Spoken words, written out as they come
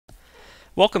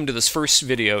Welcome to this first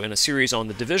video in a series on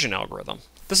the division algorithm.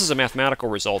 This is a mathematical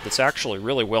result that's actually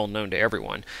really well known to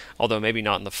everyone, although maybe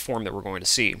not in the form that we're going to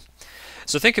see.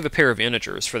 So think of a pair of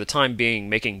integers, for the time being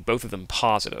making both of them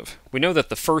positive. We know that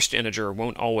the first integer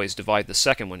won't always divide the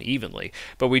second one evenly,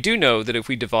 but we do know that if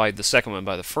we divide the second one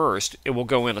by the first, it will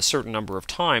go in a certain number of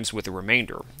times with the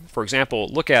remainder. For example,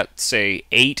 look at, say,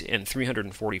 8 and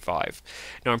 345.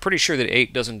 Now I'm pretty sure that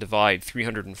 8 doesn't divide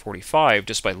 345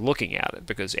 just by looking at it,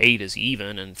 because 8 is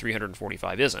even and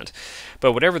 345 isn't.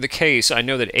 But whatever the case, I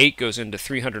know that 8 goes into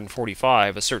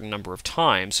 345 a certain number of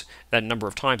times. That number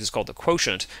of times is called the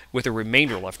quotient, with a remainder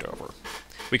left over.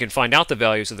 We can find out the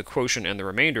values of the quotient and the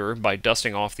remainder by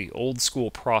dusting off the old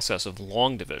school process of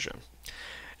long division.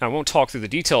 Now, I won't talk through the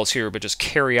details here, but just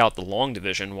carry out the long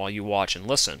division while you watch and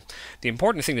listen. The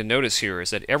important thing to notice here is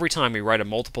that every time we write a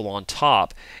multiple on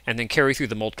top and then carry through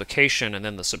the multiplication and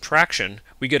then the subtraction,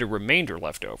 we get a remainder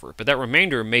left over. But that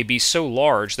remainder may be so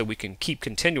large that we can keep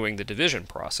continuing the division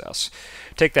process.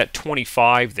 Take that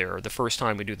 25 there the first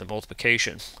time we do the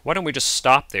multiplication. Why don't we just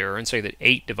stop there and say that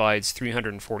 8 divides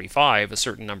 345 a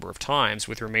certain number of times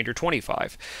with remainder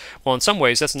 25? Well, in some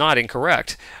ways that's not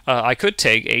incorrect. I could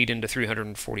take 8 into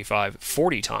 345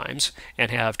 40 times and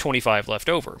have 25 left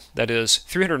over. That is,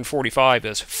 345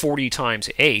 is 40 times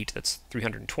 8, that's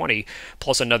 320,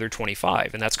 plus another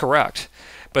 25, and that's correct.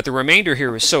 But the remainder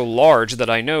here is so large that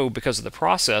I know because of the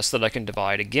process that I can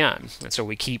divide again. And so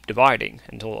we keep dividing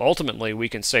until ultimately we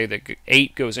can say that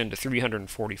 8 goes into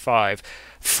 345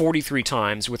 43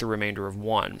 times with a remainder of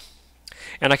 1.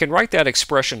 And I can write that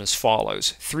expression as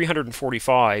follows.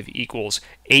 345 equals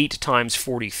 8 times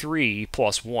 43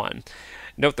 plus 1.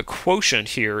 Note the quotient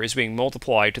here is being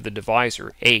multiplied to the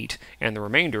divisor, 8, and the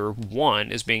remainder, 1,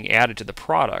 is being added to the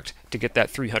product to get that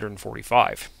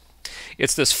 345.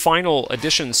 It's this final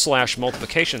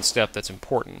addition/multiplication step that's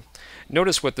important.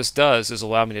 Notice what this does is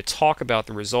allow me to talk about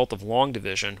the result of long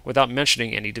division without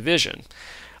mentioning any division.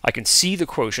 I can see the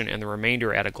quotient and the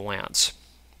remainder at a glance.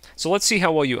 So let's see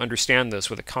how well you understand this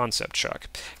with a concept check.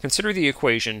 Consider the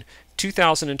equation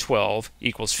 2012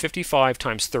 equals 55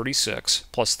 times 36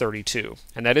 plus 32.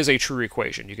 And that is a true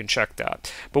equation. You can check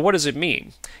that. But what does it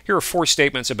mean? Here are 4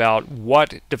 statements about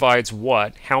what divides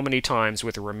what, how many times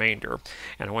with a remainder.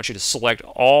 And I want you to select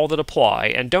all that apply,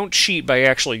 and don't cheat by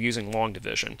actually using long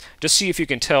division. Just see if you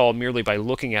can tell merely by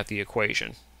looking at the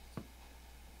equation.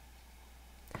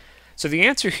 So the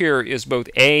answer here is both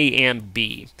A and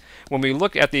B. When we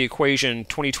look at the equation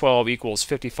 2012 equals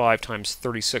 55 times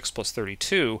 36 plus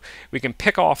 32, we can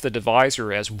pick off the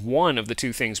divisor as one of the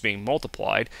two things being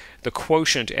multiplied, the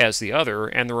quotient as the other,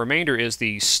 and the remainder is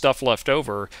the stuff left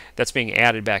over that's being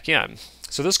added back in.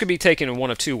 So this could be taken in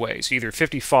one of two ways. Either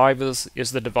 55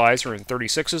 is the divisor and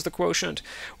 36 is the quotient,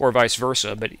 or vice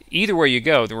versa, but either way you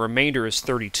go, the remainder is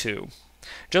 32.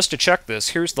 Just to check this,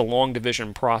 here's the long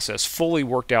division process fully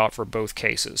worked out for both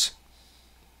cases.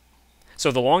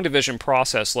 So the long division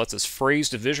process lets us phrase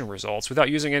division results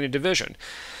without using any division.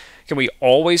 Can we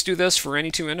always do this for any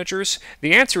two integers?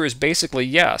 The answer is basically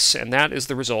yes, and that is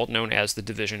the result known as the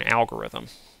division algorithm.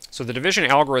 So the division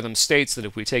algorithm states that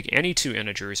if we take any two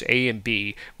integers, a and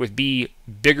b, with b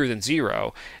bigger than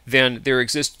 0, then there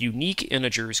exist unique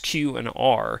integers q and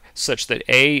r such that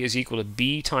a is equal to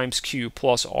b times q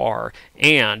plus r,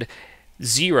 and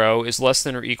 0 is less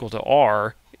than or equal to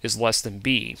r is less than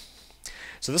b.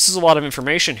 So this is a lot of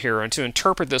information here, and to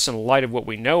interpret this in light of what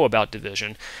we know about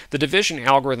division, the division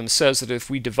algorithm says that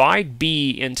if we divide b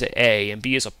into a, and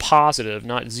b is a positive,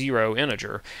 not 0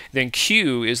 integer, then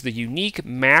q is the unique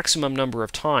maximum number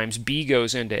of times b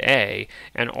goes into a,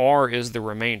 and r is the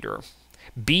remainder.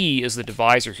 B is the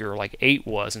divisor here, like 8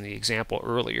 was in the example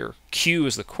earlier. Q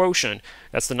is the quotient,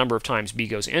 that's the number of times b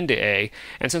goes into a,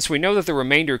 and since we know that the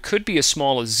remainder could be as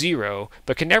small as 0,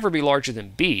 but can never be larger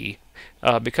than b,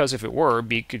 because if it were,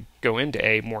 b could go into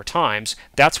a more times,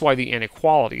 that's why the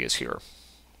inequality is here.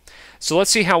 So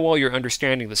let's see how well you're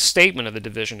understanding the statement of the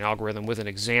division algorithm with an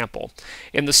example.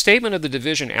 In the statement of the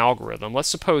division algorithm, let's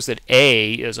suppose that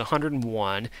A is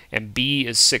 101 and B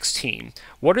is 16.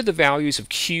 What are the values of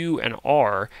Q and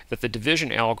R that the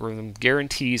division algorithm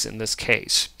guarantees in this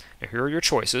case? Now here are your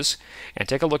choices, and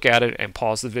take a look at it and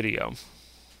pause the video.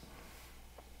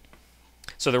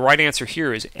 So the right answer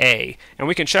here is A, and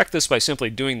we can check this by simply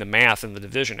doing the math in the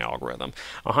division algorithm.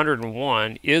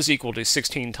 101 is equal to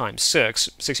 16 times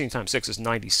 6. 16 times 6 is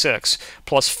 96,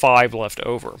 plus 5 left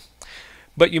over.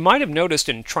 But you might have noticed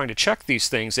in trying to check these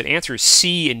things that answers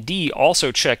C and D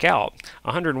also check out.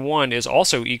 101 is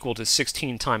also equal to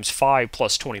 16 times 5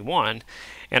 plus 21,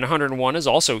 and 101 is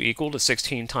also equal to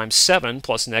 16 times 7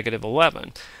 plus negative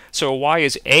 11. So why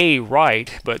is A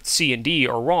right, but C and D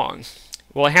are wrong?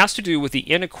 Well, it has to do with the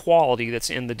inequality that's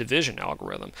in the division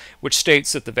algorithm, which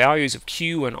states that the values of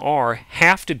q and r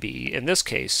have to be, in this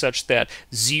case, such that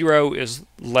 0 is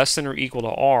less than or equal to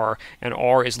r, and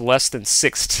r is less than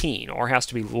 16. R has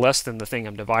to be less than the thing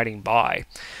I'm dividing by.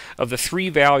 Of the three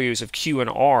values of q and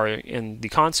r in the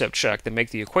concept check that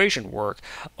make the equation work,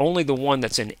 only the one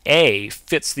that's in A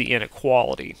fits the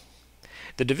inequality.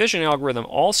 The division algorithm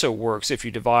also works if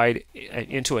you divide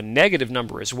into a negative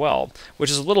number as well, which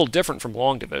is a little different from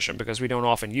long division because we don't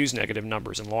often use negative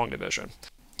numbers in long division.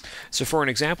 So for an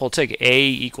example, take A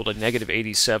equal to negative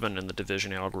 87 in the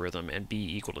division algorithm and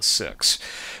B equal to 6.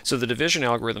 So the division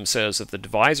algorithm says that the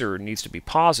divisor needs to be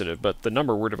positive, but the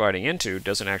number we're dividing into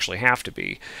doesn't actually have to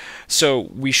be.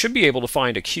 So we should be able to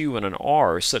find a Q and an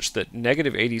R such that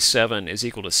negative 87 is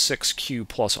equal to 6Q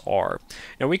plus R.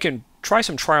 Now we can try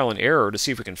some trial and error to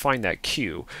see if we can find that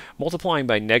Q. Multiplying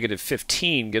by negative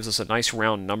 15 gives us a nice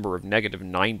round number of negative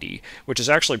 90, which is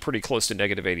actually pretty close to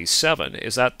negative 87.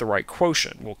 Is that the right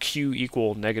quotient? Will Q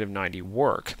equal negative 90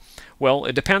 work? Well,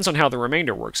 it depends on how the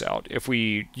remainder works out. If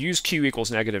we use Q equals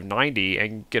negative 90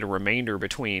 and get a remainder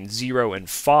between 0 and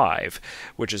 5,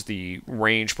 which is the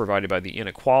range provided by the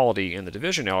inequality in the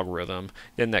division algorithm,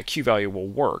 then that Q value will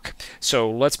work. So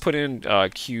let's put in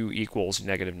Q equals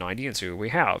negative 90 and see what we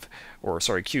have. Or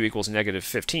sorry, Q equals negative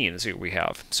 15 and see what we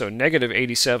have. So negative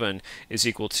 87 is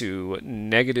equal to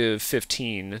negative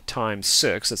 15 times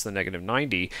 6, that's the negative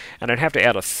 90, and I'd have to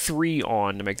add a 3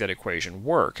 on to make that equation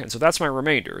work. And so that's my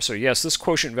remainder. So yes, this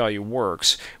quotient value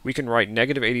works. We can write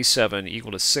negative 87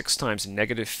 equal to 6 times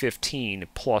negative 15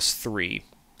 plus 3.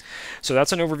 So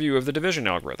that's an overview of the division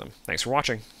algorithm. Thanks for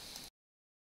watching.